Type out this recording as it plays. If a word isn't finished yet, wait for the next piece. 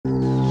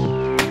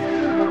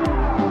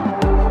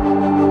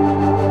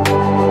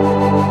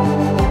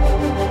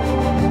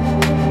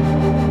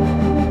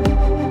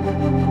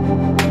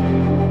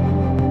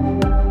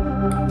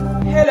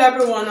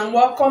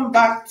welcome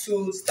back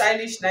to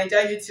Stylish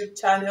Naija YouTube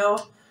channel.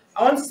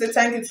 I want to say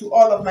thank you to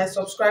all of my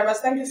subscribers.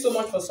 Thank you so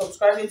much for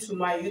subscribing to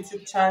my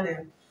YouTube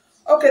channel.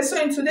 Okay, so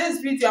in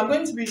today's video, I'm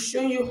going to be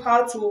showing you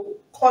how to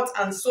cut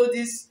and sew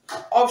this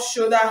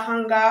off-shoulder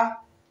hanger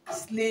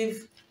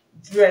sleeve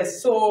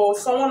dress. So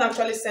someone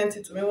actually sent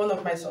it to me, one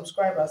of my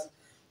subscribers.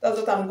 That's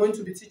what I'm going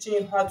to be teaching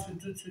you how to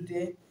do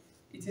today.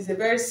 It is a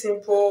very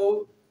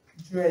simple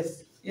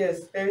dress.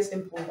 Yes, very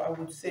simple, I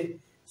would say.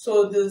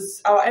 So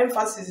this our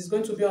emphasis is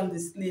going to be on the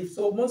sleeve.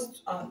 So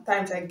most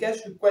times I get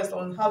requests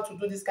on how to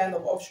do this kind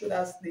of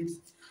off-shoulder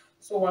sleeves.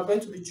 So we're going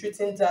to be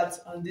treating that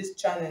on this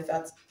channel.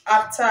 That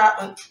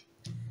after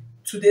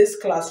today's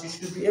class, you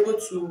should be able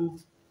to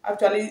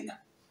actually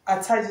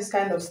attach this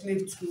kind of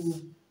sleeve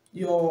to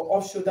your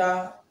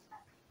off-shoulder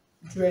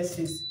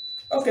dresses.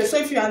 Okay, so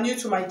if you are new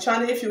to my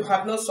channel, if you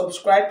have not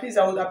subscribed, please,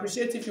 I would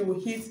appreciate if you will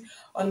hit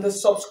on the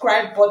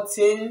subscribe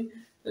button,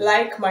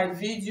 like my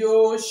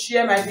video,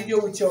 share my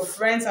video with your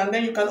friends, and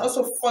then you can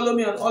also follow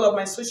me on all of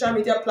my social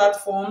media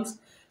platforms: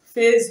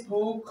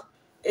 Facebook,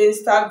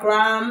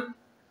 Instagram,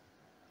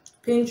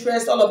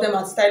 Pinterest, all of them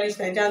at Stylish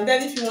Naija. And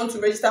then if you want to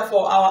register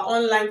for our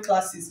online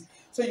classes,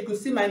 so you could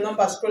see my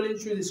number scrolling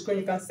through the screen,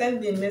 you can send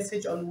me a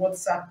message on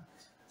WhatsApp.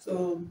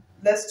 So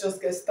let's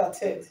just get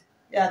started.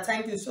 Yeah,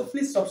 thank you. So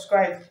please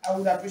subscribe, I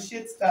would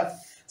appreciate that.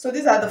 So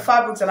these are the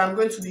fabrics that I'm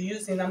going to be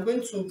using. I'm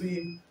going to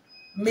be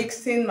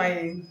mixing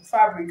my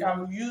fabric.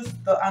 I'll use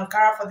the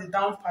Ankara for the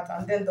down part,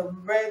 and then the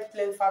red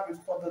plain fabric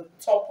for the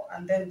top,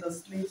 and then the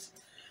sleeves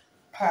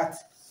part.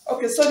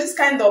 Okay, so this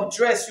kind of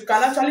dress, you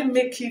can actually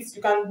make it,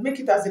 you can make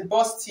it as a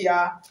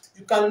bustier,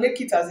 you can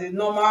make it as a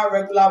normal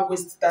regular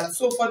waist that.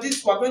 So for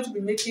this, we're going to be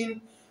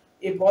making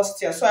a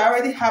bustier. So I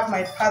already have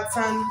my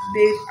pattern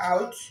laid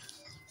out.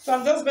 So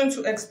I'm just going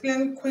to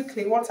explain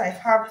quickly what I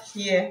have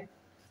here.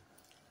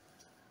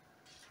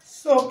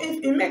 So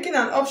in making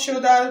an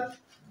off-shoulder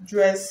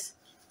dress,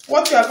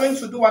 what we are going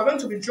to do, we're going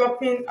to be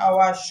dropping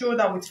our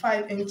shoulder with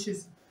 5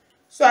 inches.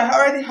 So I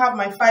already have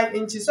my 5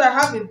 inches. So I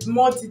have a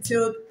more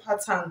detailed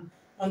pattern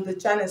on the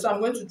channel. So I'm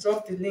going to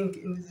drop the link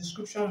in the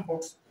description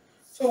box.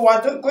 So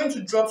we're going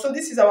to drop. So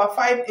this is our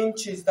 5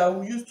 inches that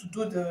we use to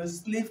do the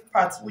sleeve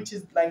part, which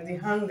is like the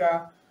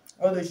hanger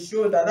or the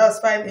shoulder. That's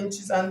 5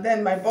 inches. And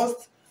then my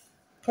bust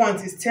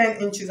point is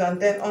 10 inches.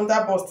 And then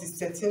under bust is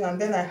 13. And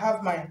then I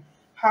have my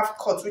half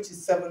cut, which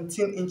is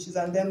 17 inches.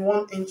 And then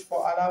 1 inch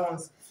for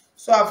allowance.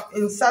 So I've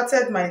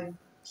inserted my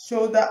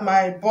shoulder,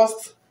 my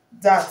bust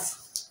dart.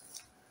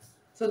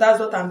 So that's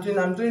what I'm doing.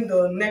 I'm doing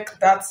the neck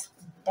dart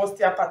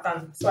bustier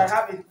pattern. So I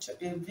have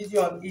a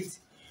video on it.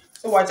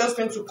 So we're just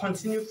going to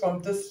continue from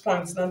this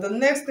point. Now the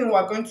next thing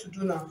we're going to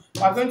do now,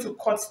 we're going to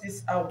cut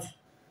this out.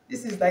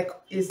 This is like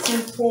a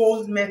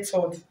simple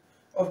method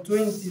of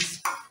doing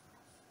this.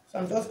 So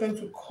I'm just going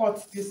to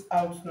cut this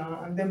out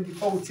now, and then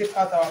before we take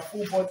out our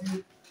full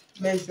body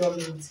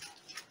measurement.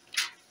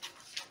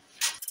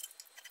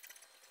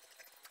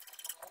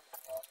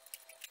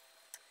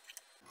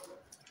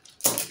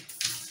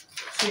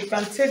 So you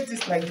can take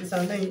this like this,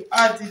 and then you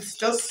add it,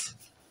 just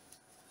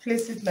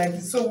place it like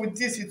this. So with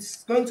this,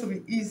 it's going to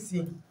be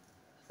easy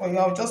for you.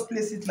 I'll just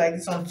place it like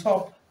this on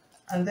top,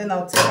 and then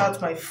I'll take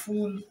out my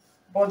full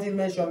body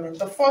measurement.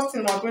 The first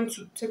thing we're going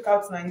to take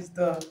out now is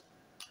the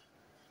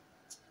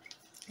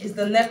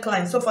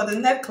neckline. So for the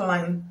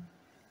neckline,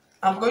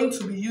 I'm going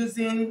to be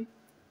using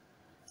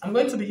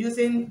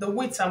the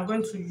width I'm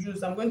going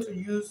to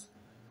use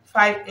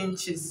 5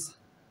 inches.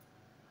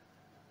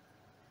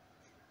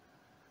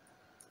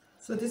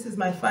 So this is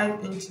my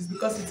 5 inches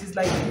because it is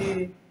like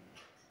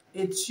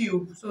a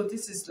tube. So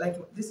this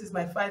is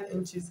my 5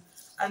 inches.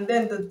 And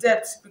then the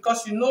depth,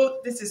 because you know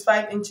this is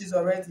 5 inches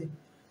already.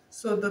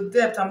 So the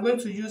depth, I'm going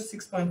to use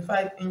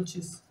 6.5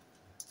 inches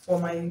for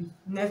my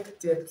neck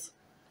depth.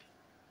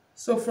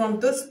 So from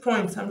this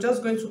point, I'm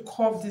just going to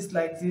curve this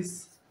like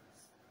this.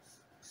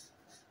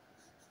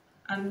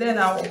 And then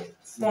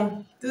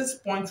from this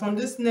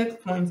neck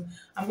point,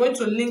 I'm going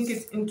to link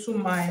it into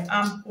my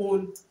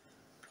armhole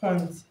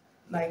point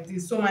like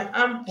this. So my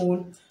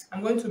armhole,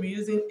 I'm going to be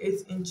using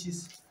 8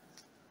 inches.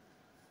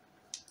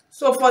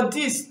 So for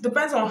this,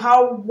 depends on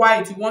how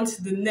wide you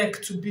want the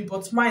neck to be,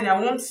 but mine, I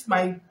want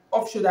my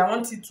off shoulder, I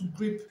want it to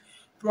grip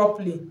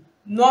properly.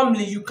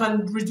 Normally, you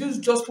can reduce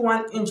just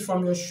 1 inch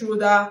from your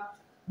shoulder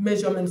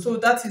measurement. So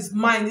that is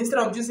mine. Instead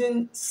of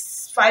using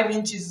 5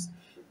 inches,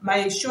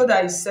 my shoulder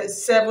is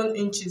 7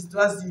 inches.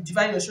 That's, you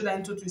divide your shoulder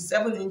into 2,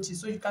 7 inches.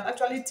 So you can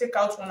actually take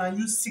out one and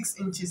use 6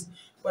 inches.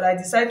 But I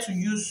decided to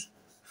use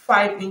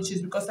 5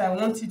 inches because I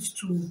want it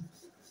to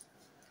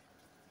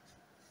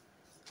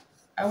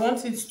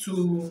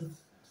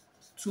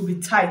be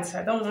tight.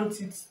 I don't want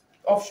it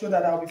off shoulder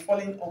that will be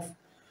falling off.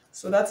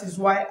 So that is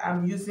why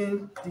I'm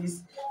using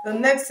this. The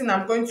next thing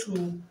I'm going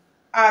to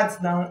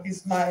add now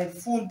is my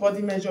full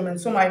body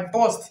measurement. So my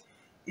bust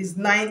is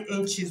 9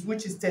 inches,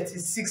 which is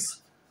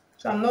 36.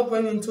 So I'm not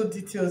going into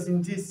details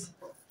in this.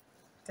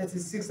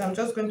 36. I'm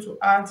just going to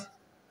add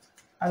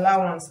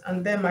allowance,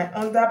 and then my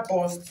under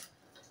bust,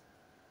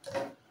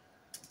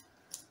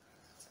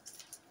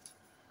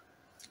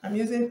 I'm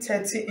using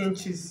 30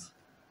 inches.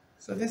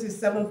 So this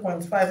is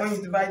 7.5 when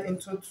you divide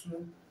into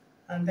 2,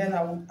 and then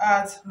I will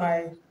add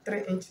my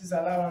 3 inches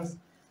allowance,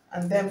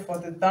 and then for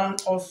the down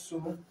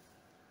also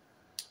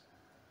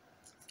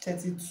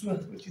 32,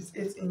 which is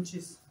 8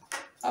 inches.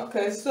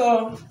 Okay,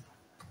 so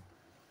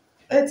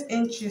 8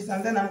 inches,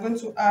 and then I'm going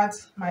to add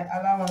my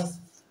allowance.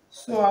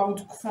 So I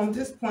would, from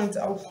this point,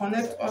 I will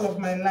connect all of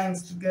my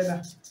lines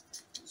together.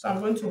 So I'm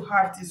going to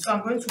have this. So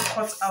I'm going to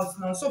cut out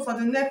now. So for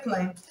the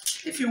neckline,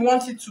 if you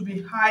want it to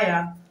be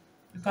higher,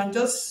 you can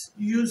just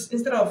use,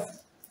 instead of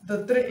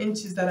the 3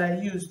 inches that I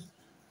used,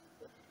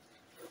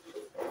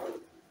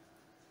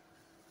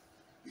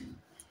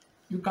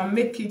 you can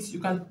make it, you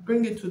can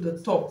bring it to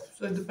the top.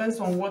 So it depends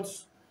on what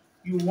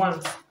you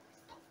want.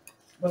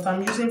 But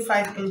I'm using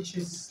 5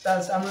 inches.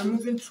 That's, I'm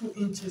removing 2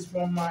 inches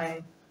from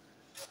my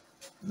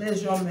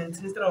measurement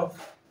instead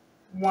of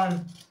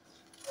 1.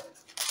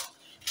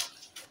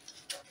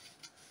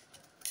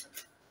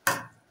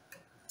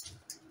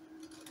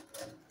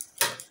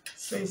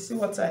 So you see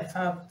what I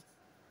have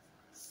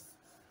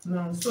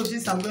now. So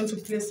this I'm going to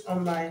place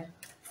on my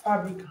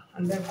fabric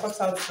and then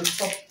cut out the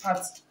top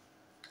part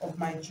of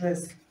my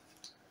dress.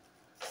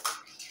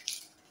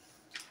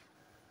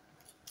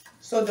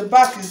 So the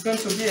back is going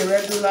to be a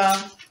regular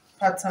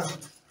pattern.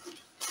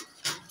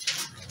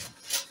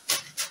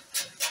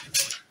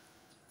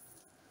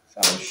 So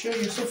I'll show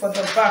you. So for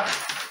the back,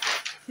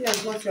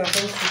 here's what you are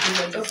going to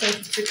do. You're just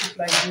going to take it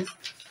like this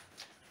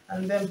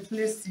and then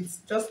place it.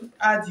 Just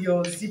add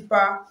your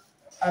zipper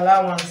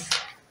allowance.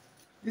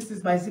 This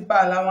is my zipper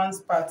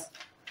allowance part.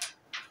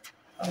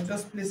 I'll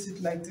just place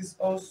it like this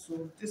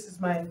also. This is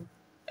my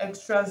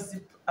extra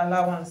zip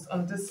allowance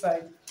on this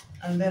side,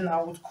 and then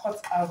I would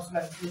cut out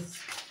like this.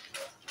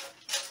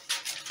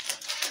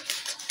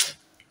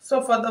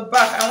 So for the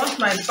back,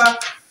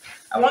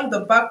 I want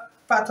the back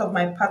part of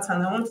my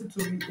pattern, I want it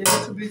to be a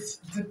little bit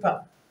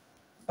deeper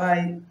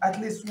by at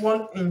least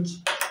 1 inch.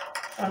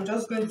 So I'm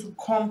just going to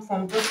come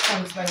from this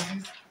point like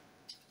this.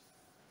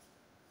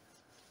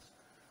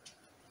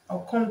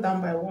 I'll come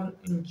down by 1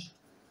 inch,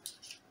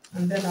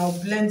 and then I'll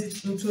blend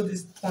it into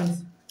this point.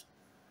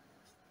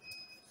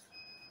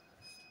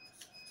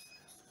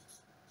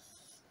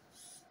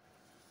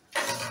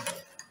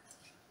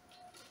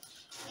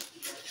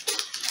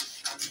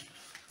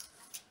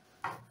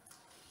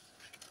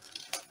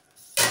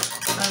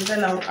 And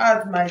then I'll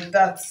add my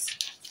darts.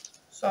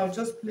 So I'll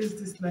just place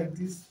this like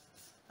this,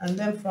 and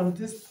then from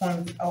this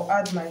point I'll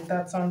add my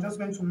darts. So I'm just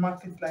going to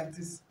mark it like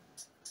this.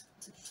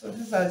 So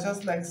these are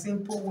just like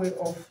simple way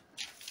of.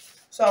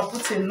 So I'll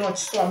put a notch.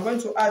 So I'm going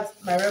to add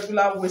my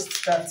regular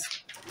waist dart.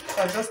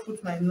 So I'll just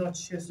put my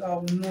notch here, so I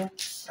will know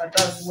that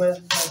that's where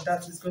my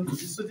dart is going to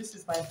be. So this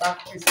is my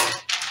back piece.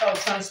 So I'll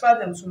transfer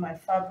them to my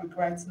fabric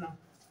right now.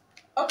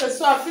 Okay,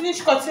 so I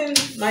finished cutting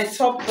my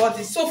top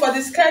body. So for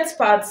the skirt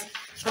part,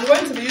 I'm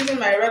going to be using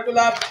my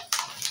regular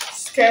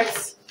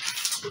skirt,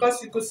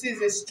 because you could see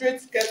it's a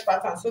straight skirt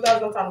pattern. So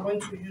that's what I'm going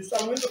to use. So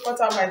I'm going to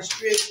cut out my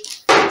straight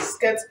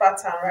skirt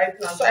pattern right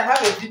now. So I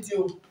have a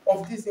video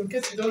of this in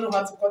case you don't know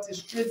how to cut a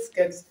straight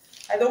skirt.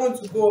 I don't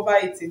want to go over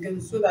it again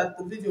so that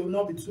the video will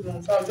not be too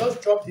long. So I'll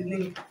just drop the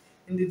link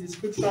in the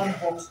description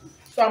box.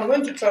 So I'm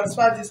going to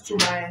transfer this to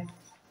my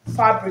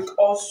fabric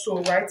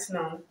also right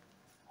now.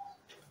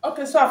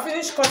 Okay, so I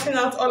finished cutting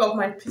out all of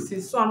my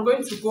pieces. So I'm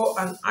going to go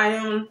and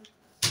iron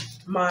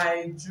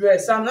my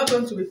dress. I'm not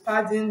going to be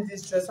padding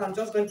this dress. I'm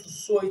just going to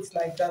sew it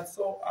like that.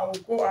 So I will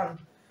go and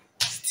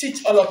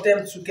stitch all of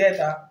them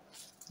together,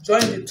 join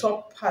the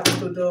top part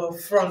to the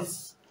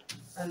front,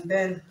 and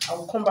then I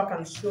will come back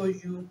and show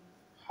you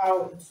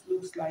how it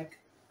looks like.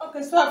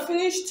 Okay, so I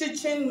finished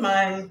stitching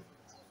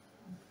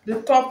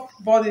the top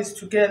bodies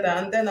together,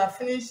 and then I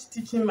finished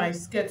stitching my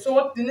skirt. So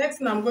what the next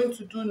thing I'm going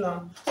to do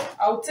now,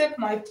 I'll take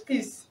my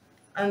piece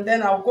and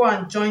then I'll go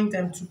and join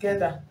them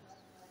together.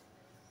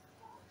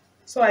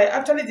 So I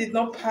actually did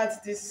not pad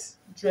this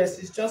dress,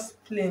 it's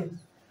just plain.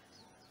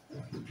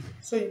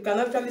 So you can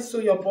actually sew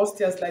your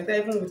bustiers like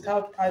that even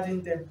without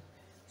padding them.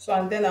 So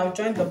and then I'll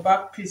join the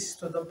back piece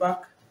to the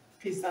back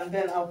piece, and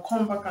then I'll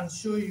come back and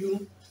show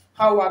you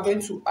how we're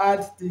going to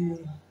add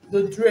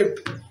the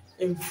drape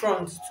in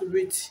front to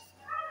it.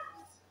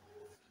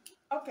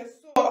 Okay,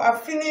 so I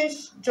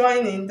finished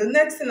joining. The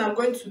next thing I'm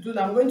going to do,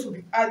 I'm going to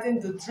be adding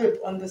the drape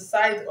on the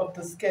side of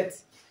the skirt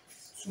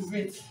to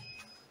it.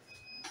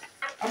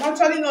 I'm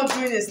actually not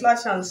doing a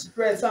slash and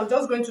spread, so I'm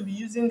just going to be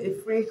using a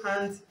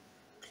freehand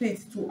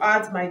pleat to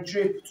add my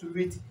drape to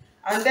it.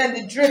 And then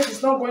the drape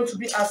is not going to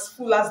be as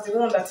full as the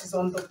one that is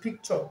on the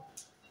picture.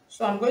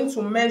 So I'm going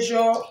to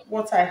measure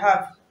what I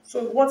have.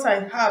 So what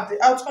I have,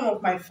 the outcome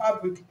of my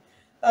fabric,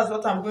 that's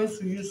what I'm going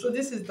to use. So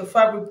this is the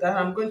fabric that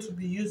I'm going to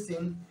be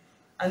using.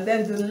 And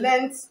then the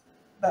length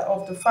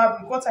of the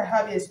fabric, what I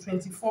have here is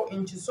 24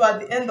 inches. So at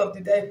the end of the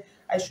day,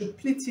 I should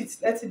pleat it,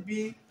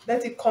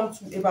 let it come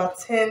to about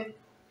 10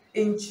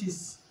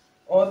 inches,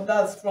 or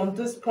that's from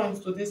this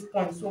point to this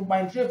point. So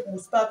my drape will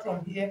start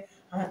from here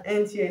and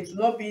end here. It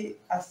will not be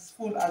as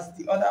full as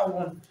the other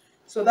one.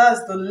 So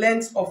that's the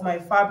length of my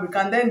fabric,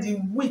 and then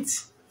the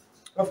width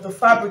of the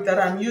fabric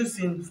that I'm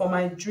using for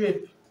my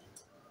drape.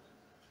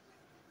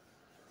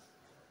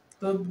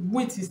 the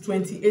width is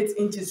 28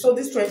 inches. So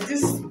this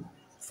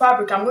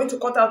fabric, I'm going to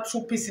cut out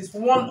two pieces,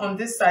 one on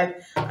this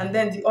side and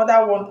then the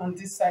other one on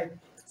this side.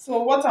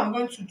 So what I'm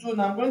going to do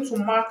now, I'm going to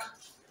mark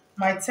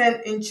my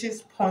 10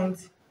 inches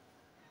point.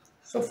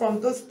 So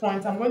from this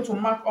point, I'm going to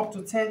mark up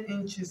to 10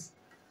 inches.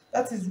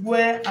 That is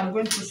where I'm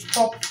going to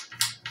stop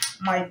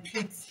my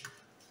pleat.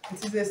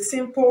 It is a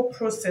simple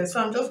process.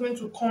 So I'm just going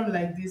to come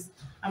like this.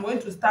 I'm going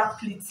to start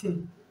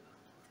pleating.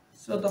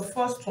 So the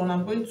first one,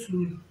 I'm going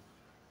to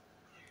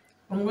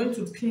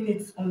pin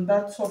it on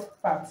that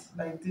top part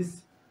like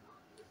this.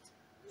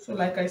 So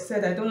like I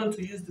said, I don't want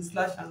to use the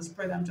slash and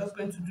spread. I'm just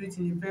going to do it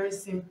in a very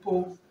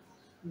simple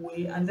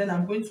way, and then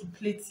I'm going to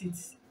plait it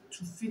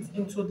to fit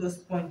into this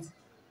point.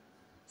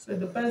 So it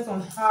depends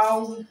on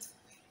how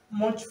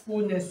much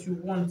fullness you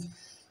want.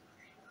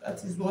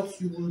 That is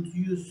what you would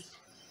use.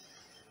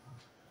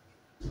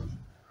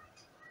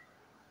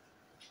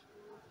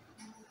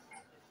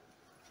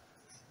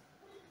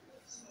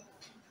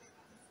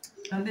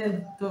 And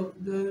then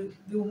the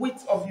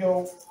width of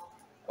your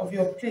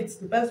plate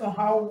depends on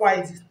how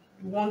wide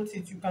you want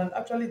it. You can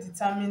actually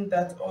determine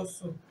that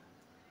also.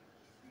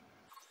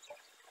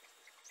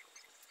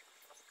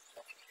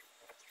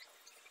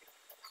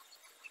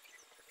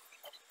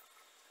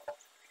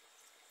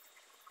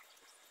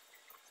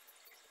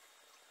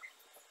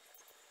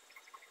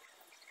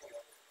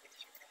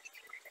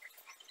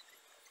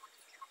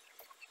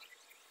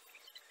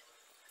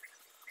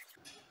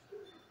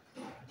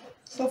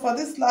 So for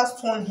this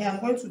last one here, I'm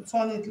going to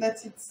turn it,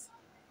 let it,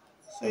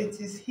 so it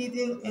is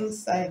hidden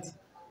inside.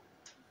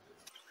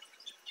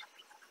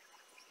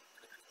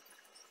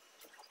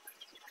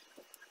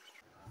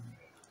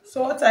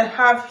 So what I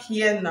have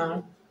here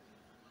now,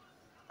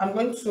 I'm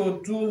going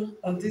to do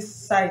on this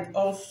side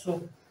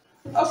also.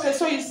 Okay,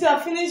 so you see I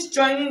finished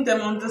joining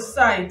them on the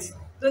side.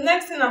 The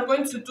next thing I'm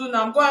going to do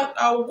now,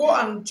 I'll go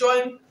and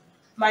join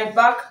my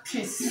back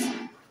piece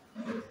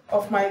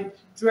of my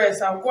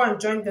dress. I'll go and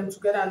join them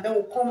together, and then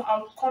we'll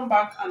come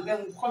back, and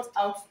then we'll cut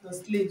out the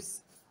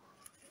sleeves.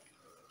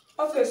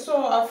 Okay,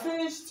 so I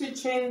finished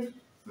stitching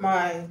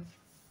my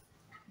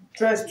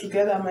dress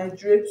together, my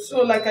drape.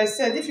 So like I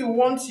said, if you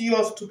want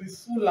yours to be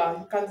fuller,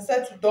 you can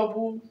decide to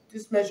double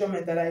this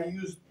measurement that I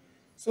used.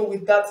 So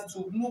with that, it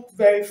will look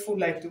very full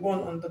like the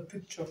one on the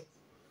picture.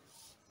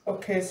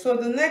 Okay, so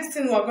the next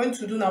thing we're going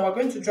to do now, we're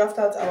going to draft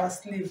out our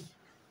sleeve.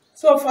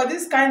 So for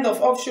this kind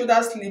of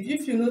off-shoulder sleeve,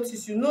 if you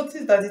notice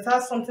that it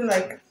has something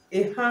like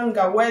a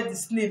hanger where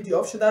the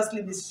off-shoulder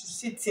sleeve is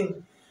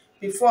sitting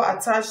before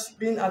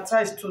being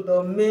attached to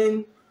the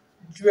main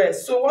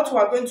dress. So what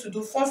we're going to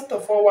do, first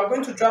of all, we're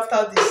going to draft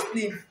out the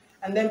sleeve,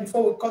 and then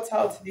before we cut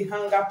out the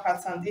hanger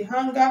pattern. The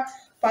hanger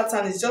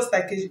pattern is just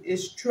like a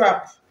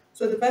strap.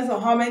 So it depends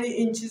on how many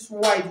inches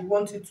wide you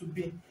want it to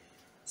be.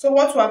 So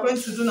what we are going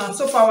to do now,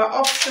 so for our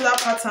off-shoulder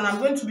pattern, I'm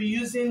going to be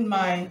using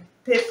my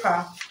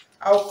paper.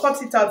 I'll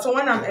cut it out. So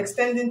when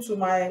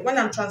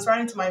I'm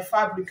transferring to my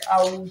fabric,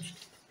 I would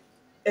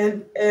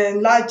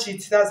enlarge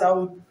it.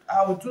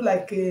 I would do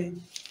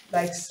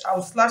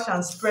I'll slash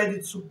and spread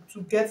it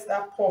to get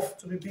that puff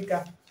to be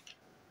bigger.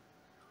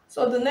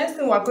 So the next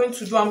thing we're going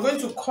to do, I'm going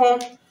to come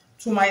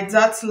to my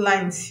dart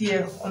lines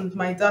here on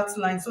my dart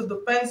line. So it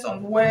depends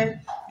on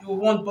where you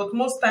want, but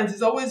most times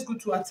it's always good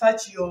to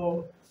attach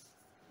your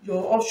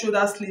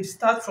off-shoulder sleeve,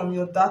 start from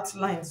your dart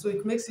line, so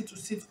it makes it to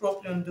sit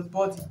properly on the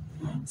body.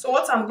 So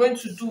what I'm going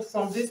to do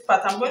from this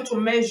part, I'm going to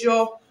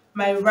measure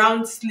my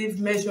round sleeve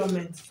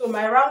measurement. So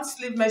my round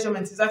sleeve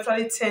measurement is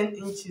actually 10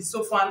 inches.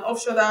 So for an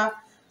off-shoulder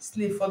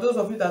sleeve, for those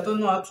of you that don't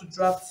know how to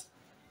draft,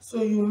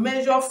 so you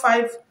measure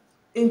 5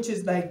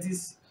 inches like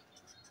this.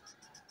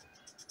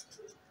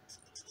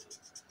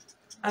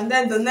 And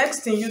then the next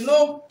thing,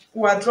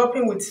 we are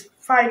dropping with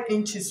 5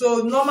 inches. So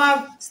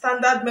normal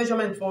standard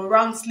measurement for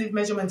round sleeve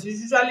measurement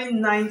is usually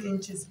 9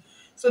 inches.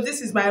 So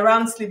this is my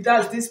round sleeve.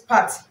 That's this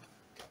part.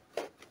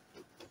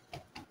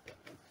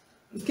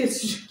 In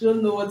case you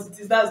don't know what it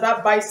is, that's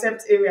that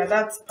bicep area,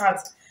 that part.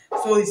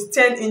 So it's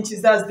 10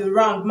 inches. That's the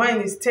round.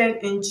 Mine is 10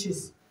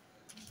 inches.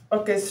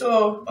 Okay,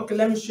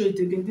 let me show it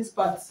again. This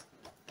part.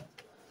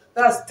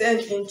 That's 10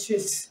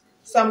 inches.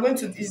 So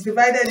it's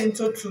divided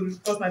into two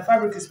because my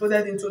fabric is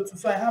folded into two.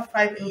 So I have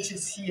 5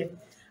 inches here.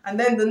 And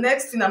then the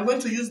next thing, I'm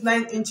going to use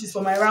 9 inches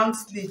for my round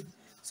sleeve.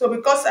 So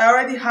because I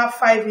already have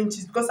 5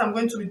 inches, because I'm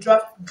going to be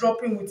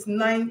dropping with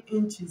 9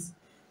 inches,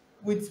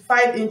 with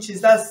 5 inches,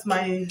 that's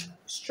my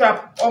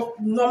strap.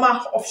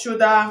 Normal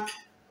off-shoulder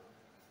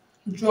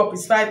drop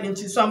is 5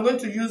 inches. So I'm going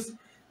to use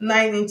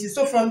 9 inches.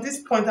 So from this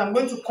point, I'm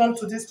going to come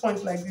to this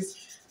point like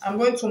this. I'm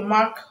going to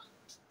mark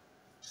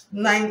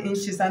 9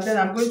 inches, and then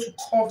I'm going to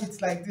curve it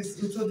like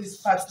this into this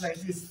part like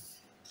this.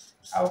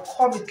 I'll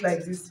curve it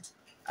like this.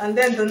 And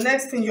then the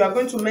next thing, you are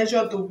going to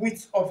measure the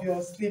width of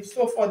your sleeve.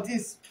 So for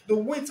this, the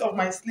width of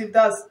my sleeve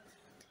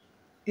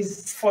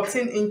is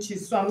 14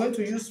 inches. So I'm going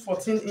to use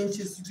 14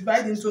 inches.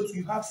 Divide into two,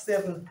 you have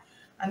 7.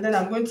 And then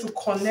I'm going to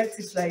connect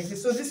it like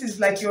this. So this is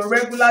like your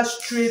regular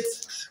straight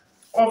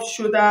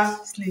off-shoulder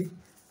sleeve.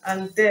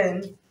 And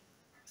then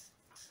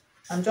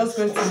I'm just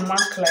going to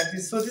mark like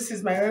this. So this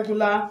is my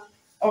regular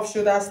off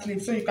shoulder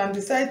sleeve. So you can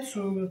decide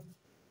to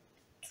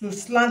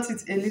slant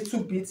it a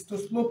little bit, to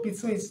slope it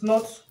so it's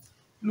not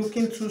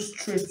looking too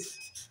straight.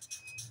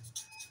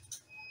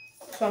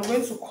 So I'm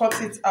going to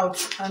cut it out,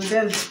 and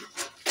then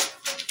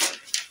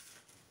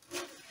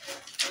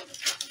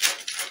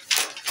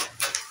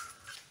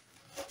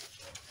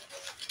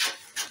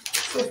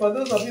so for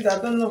those of you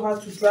that don't know how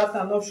to draft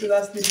an off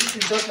shoulder sleeve, this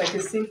is just like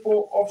a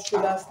simple off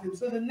shoulder sleeve.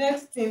 So the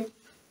next thing,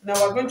 now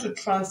we're going to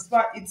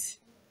transfer it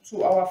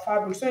to our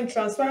fabric. So in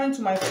transferring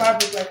to my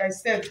fabric, like I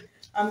said,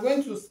 I'm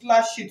going to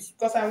slash it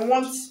because I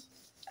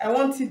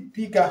want it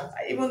bigger.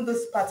 Even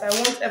this part, I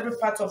want every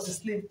part of the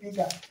sleeve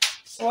bigger.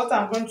 So what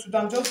I'm going to do,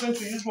 I'm just going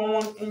to use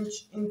 1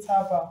 inch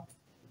interval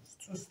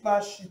to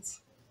slash it.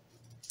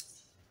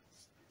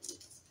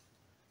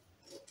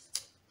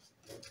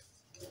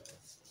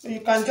 So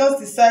you can just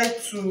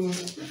decide to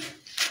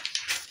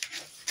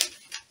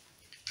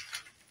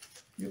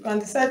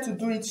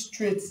do it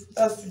straight.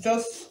 That's to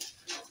just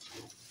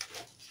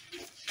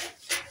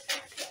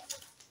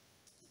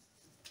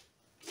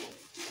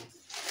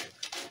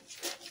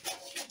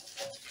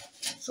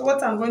so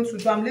what I'm going to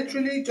do, I'm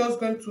literally just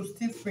going to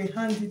still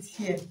freehand it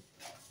here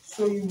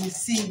so you will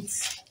see it.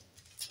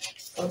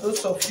 For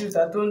those of you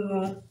that don't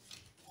know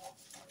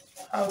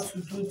how to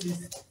do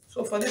this.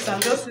 So for this, I'm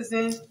just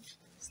using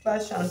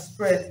slash and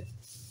spread.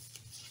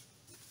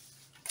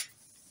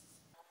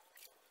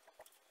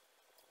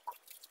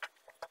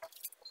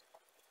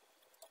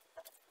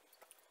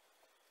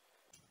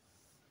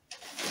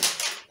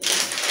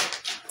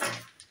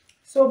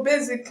 So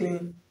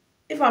basically,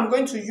 if I'm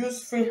going to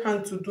use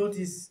freehand to do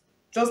this,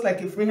 just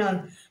like a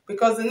freehand,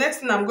 because the next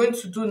thing I'm going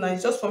to do now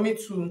is just for me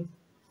to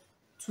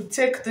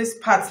take this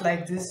part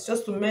like this,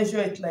 just to measure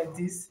it like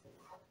this,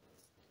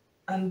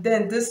 and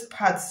then this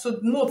part. So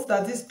note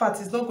that this part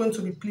is not going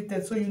to be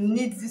pleated, so you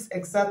need this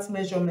exact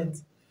measurement.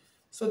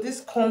 So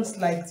this comes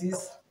like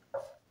this,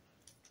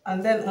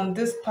 and then on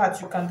this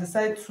part you can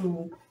decide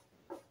to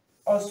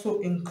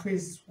also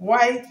increase.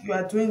 Why you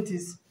are doing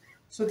this?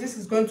 So this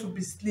is going to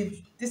be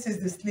sleeve, this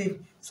is the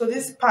sleeve, so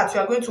this part you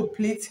are going to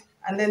pleat,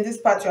 and then this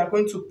part you are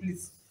going to pleat.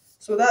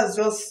 So that's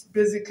just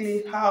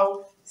basically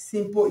how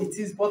simple it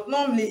is. But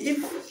normally,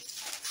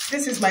 if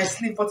this is my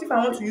sleeve, but if I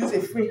want to use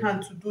a free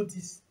hand to do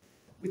this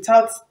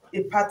without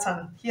a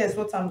pattern, here's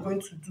what I'm going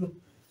to do.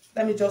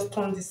 Let me just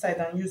turn this side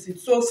and use it.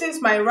 So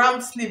since my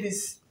round sleeve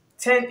is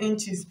 10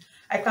 inches,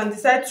 I can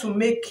decide to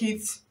make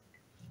it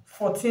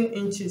 14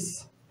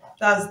 inches.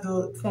 That's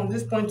the from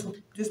this point to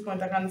this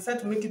point. I can decide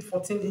to make it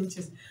 14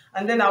 inches,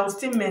 and then I will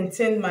still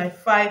maintain my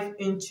 5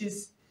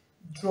 inches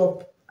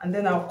drop, and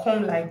then I'll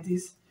come like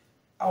this.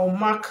 I'll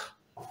mark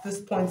this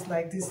point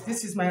like this.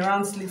 This is my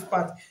round sleeve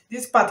part.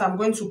 This part I'm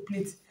going to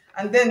pleat,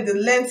 and then the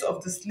length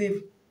of the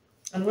sleeve,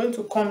 I'm going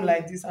to come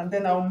like this, and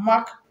then I'll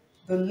mark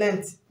the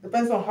length.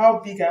 Depends on how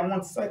big I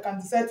want. So I can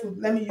decide to,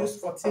 let me use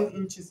 14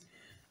 inches.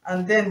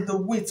 And then the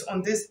width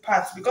on this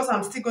part, because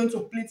I'm still going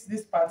to pleat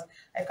this part,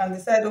 I can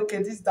decide,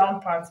 okay, this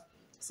down part,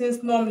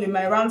 since normally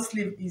my round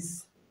sleeve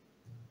is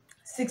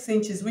 6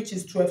 inches, which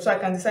is 12, so I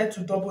can decide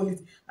to double it,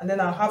 and then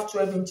I'll have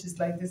 12 inches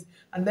like this.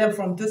 And then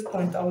from this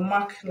point I'll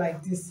mark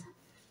like this.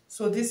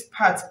 So this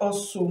part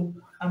also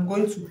I'm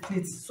going to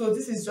pleat. So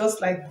this is just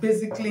like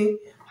basically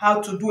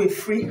how to do a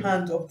free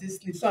hand of this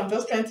sleeve. So I'm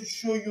just trying to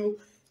show you,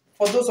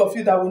 for those of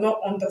you that will not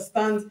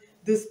understand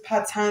this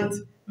patterned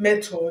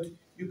method,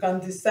 you can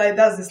decide,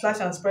 that's the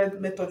slash and spread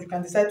method, you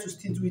can decide to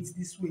still do it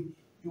this way.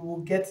 You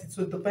will get it.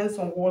 So it depends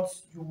on what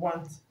you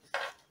want.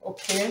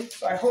 Okay,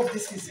 so I hope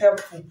this is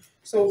helpful.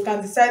 So we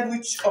can decide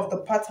which of the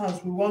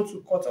patterns we want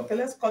to cut. Okay,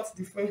 let's cut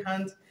the free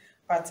hand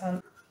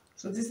pattern.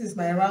 So this is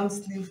my round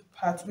sleeve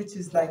part, which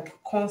is like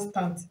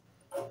constant.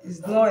 It's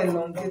not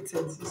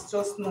elongated, it's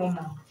just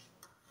normal.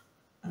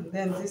 And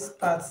then this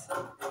part,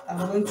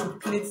 I'm going to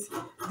pleat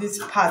this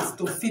part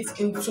to fit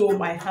into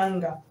my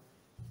hanger.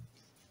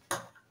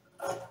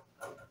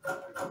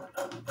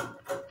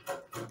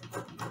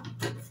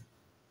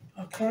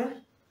 Okay,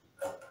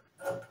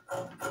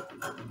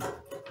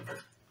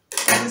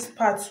 this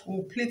part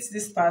will pleat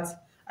this part,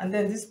 and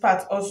then this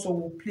part also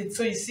will pleat.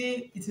 So you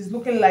see, it is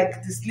looking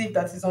like the sleeve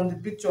that is on the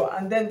picture,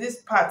 and then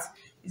this part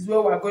is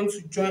where we're going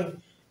to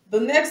join. The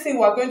next thing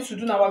we're going to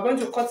do now, we're going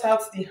to cut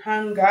out the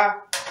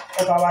hanger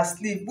of our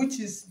sleeve, which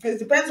is, it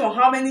depends on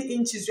how many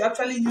inches you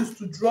actually use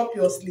to drop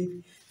your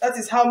sleeve. That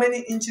is how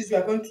many inches you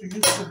are going to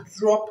use to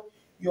drop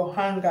your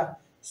hanger.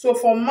 So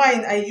for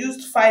mine, I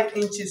used 5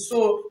 inches.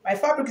 So my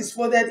fabric is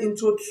folded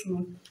into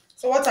 2.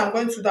 So what I'm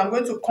going to do, I'm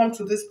going to come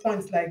to this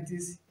point like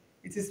this.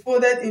 It is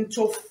folded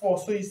into 4.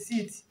 So you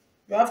see it,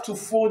 you have to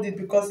fold it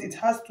because it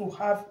has to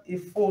have a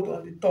fold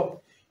on the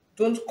top.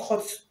 Don't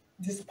cut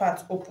this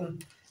part open.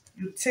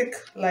 You take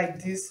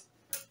like this,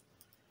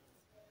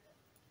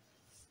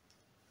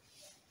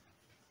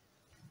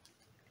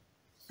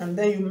 and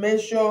then you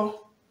measure.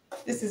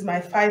 This is my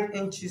 5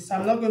 inches.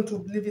 I'm not going to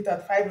leave it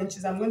at 5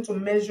 inches. I'm going to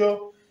measure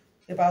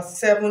about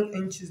 7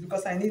 inches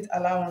because I need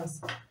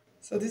allowance.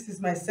 So this is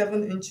my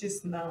 7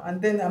 inches now,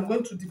 and then I'm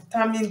going to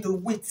determine the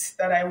width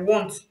that I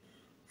want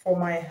for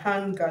my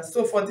hanger.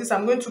 So for this,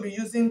 I'm going to be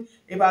using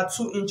about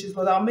 2 inches,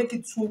 but I'll make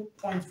it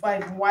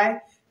 2.5. Why?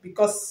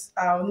 Because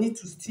I'll need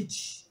to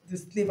stitch the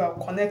sleeve. I'll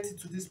connect it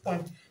to this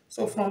point.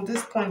 So from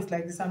this point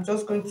like this, I'm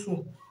just going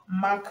to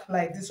mark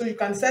like this. So you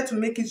can decide to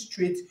make it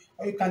straight,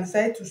 or you can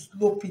decide to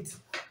slope it.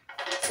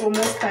 So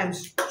most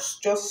times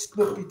just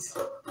slope it.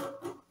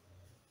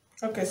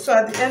 Okay, so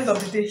at the end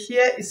of the day,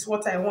 here is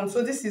what I want.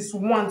 So this is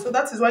 1. So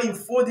that is why you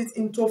fold it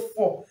into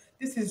 4.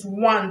 This is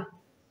 1.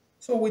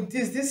 So with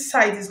this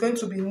side is going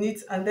to be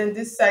neat, and then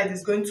this side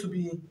is going to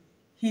be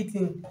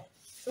hidden.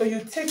 So you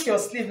take your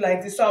sleeve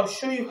like this. So I'll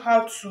show you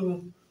how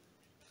to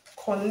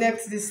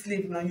connect this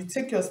sleeve. Now you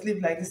take your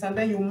sleeve like this, and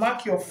then you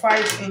mark your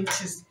 5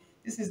 inches.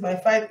 This is my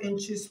 5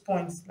 inches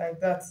point, like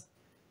that.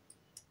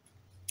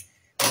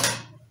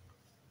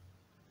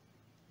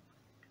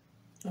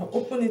 I'll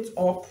open it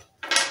up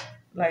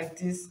like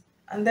this,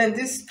 and then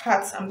this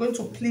part I'm going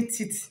to pleat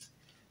it,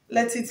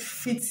 let it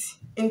fit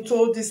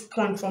into this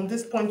point, from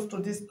this point to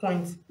this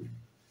point.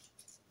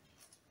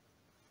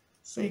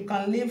 So you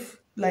can leave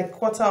like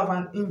 1/4 of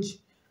an inch,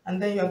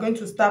 and then you're going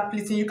to start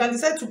pleating. You can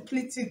decide to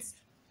pleat it,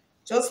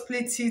 just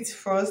pleat it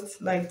first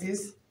like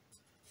this.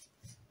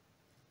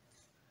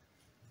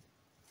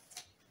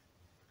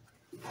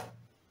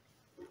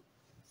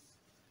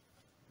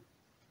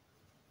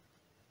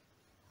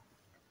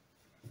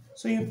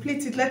 So you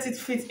pleat it, let it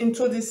fit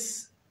into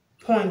this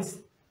point.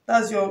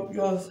 That's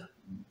your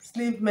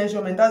sleeve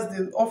measurement. That's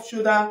the off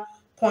shoulder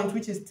point,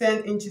 which is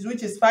 10 inches,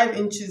 which is 5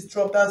 inches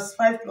drop. That's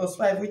 5 plus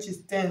 5, which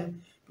is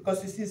 10,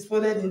 because you see it's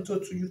folded into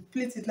 2. You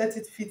pleat it, let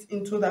it fit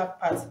into that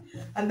part.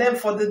 And then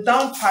for the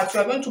down part, you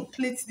are going to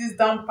pleat this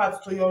down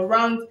part to your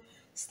round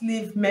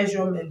sleeve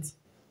measurement.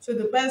 So it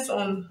depends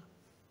on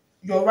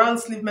your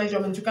round sleeve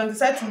measurement. You can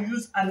decide to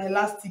use an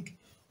elastic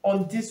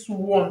on this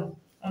one,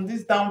 on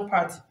this down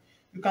part.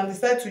 You can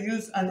decide to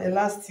use an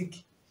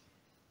elastic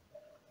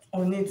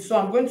on it. So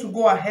I'm going to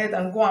go ahead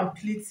and go and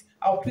pleat.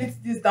 I'll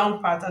pleat this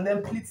down part and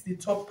then pleat the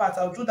top part.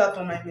 I'll do that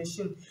on my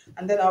machine,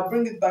 and then I'll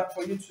bring it back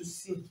for you to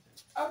see.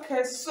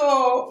 Okay,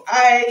 so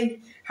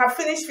I have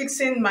finished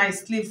fixing my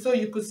sleeve. So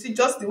you could see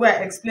just the way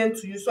I explained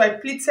to you. So I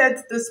pleated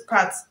this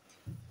part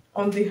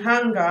on the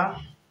hanger.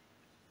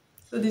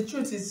 So the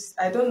truth is,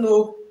 I don't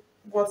know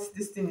what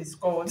this thing is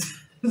called.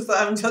 So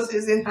I'm just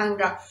using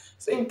hanger.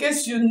 So in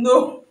case you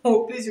know,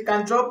 please, you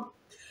can drop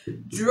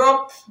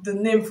the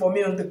name for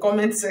me on the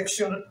comment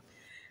section.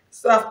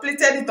 So I've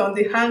pleated it on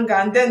the hanger,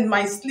 and then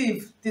my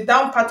sleeve, the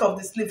down part of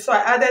the sleeve. So I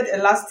added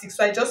elastic.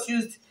 So I just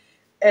used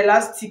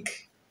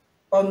elastic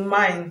on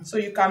mine, so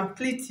you can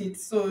pleat it.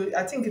 So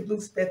I think it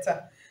looks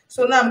better.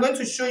 So now I'm going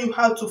to show you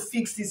how to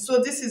fix it.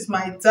 So this is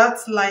my dart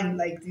line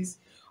like this.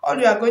 All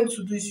you are going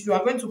to do is you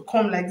are going to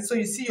come like this. So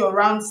you see your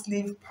round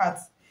sleeve part,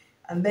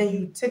 and then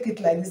you take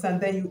it like this,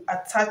 and then you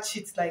attach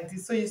it like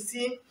this. So you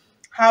see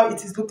how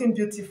it is looking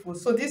beautiful.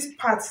 So this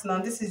part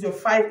now, this is your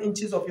 5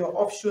 inches of your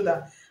off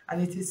shoulder,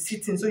 and it is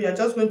sitting. So you're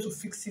just going to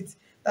fix it.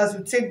 As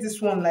you take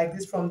this one like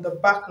this from the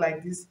back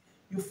like this,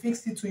 you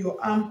fix it to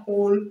your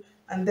armhole,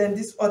 and then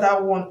this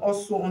other one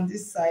also on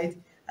this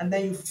side, and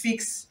then you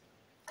fix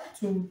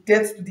to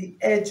get to the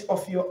edge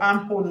of your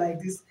armhole like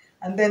this,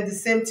 and then the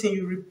same thing,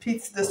 you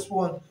repeat this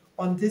one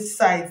on this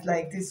side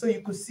like this. So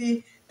you could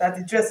see that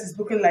the dress is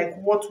looking like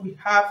what we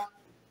have.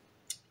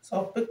 So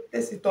I'll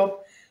place it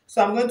up.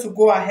 So I'm going to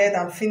go ahead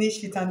and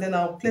finish it, and then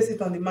I'll place it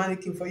on the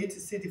mannequin for you to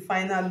see the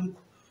final look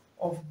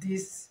of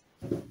this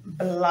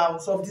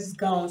blouse, of this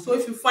gown. So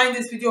if you find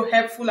this video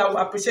helpful, I would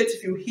appreciate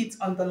if you hit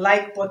on the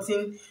like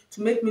button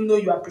to make me know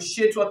you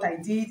appreciate what I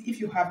did. If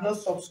you have not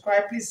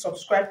subscribed, please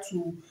subscribe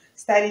to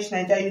Stylish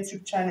Naija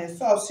YouTube channel.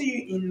 So I'll see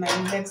you in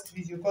my next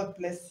video. God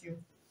bless you.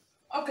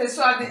 Okay,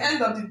 so at the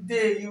end of the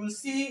day, you will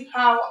see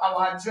how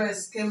our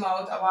dress came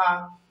out.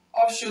 Our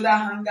off-shoulder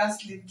hanger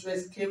sleeve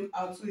dress came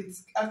out. So it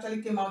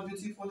actually came out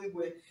beautifully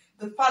well.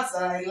 The parts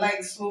that I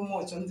like so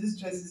much on this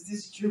dress is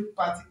this drip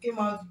part. It came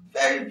out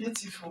very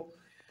beautiful.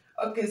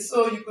 Okay,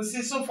 so you can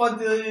see, so for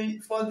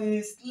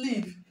the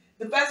sleeve,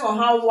 depends on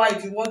how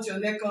wide you want your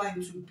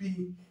neckline to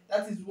be.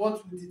 That is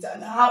what will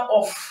determine how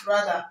off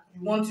rather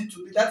you want it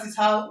to be. That is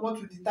how what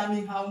will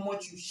determine how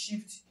much you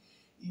shift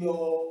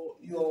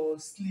your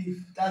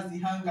sleeve. That's the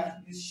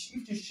hanger.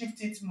 If you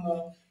shift it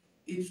more,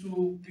 it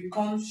will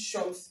become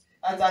short.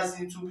 As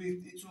it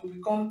will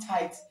become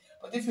tight.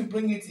 But if you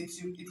bring it, it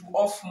will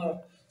off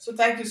more. So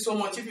thank you so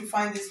much. If you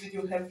find this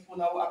video helpful,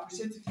 I will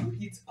appreciate if you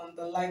hit on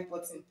the like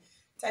button.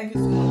 Thank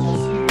you so much.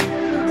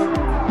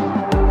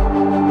 I'll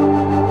see you.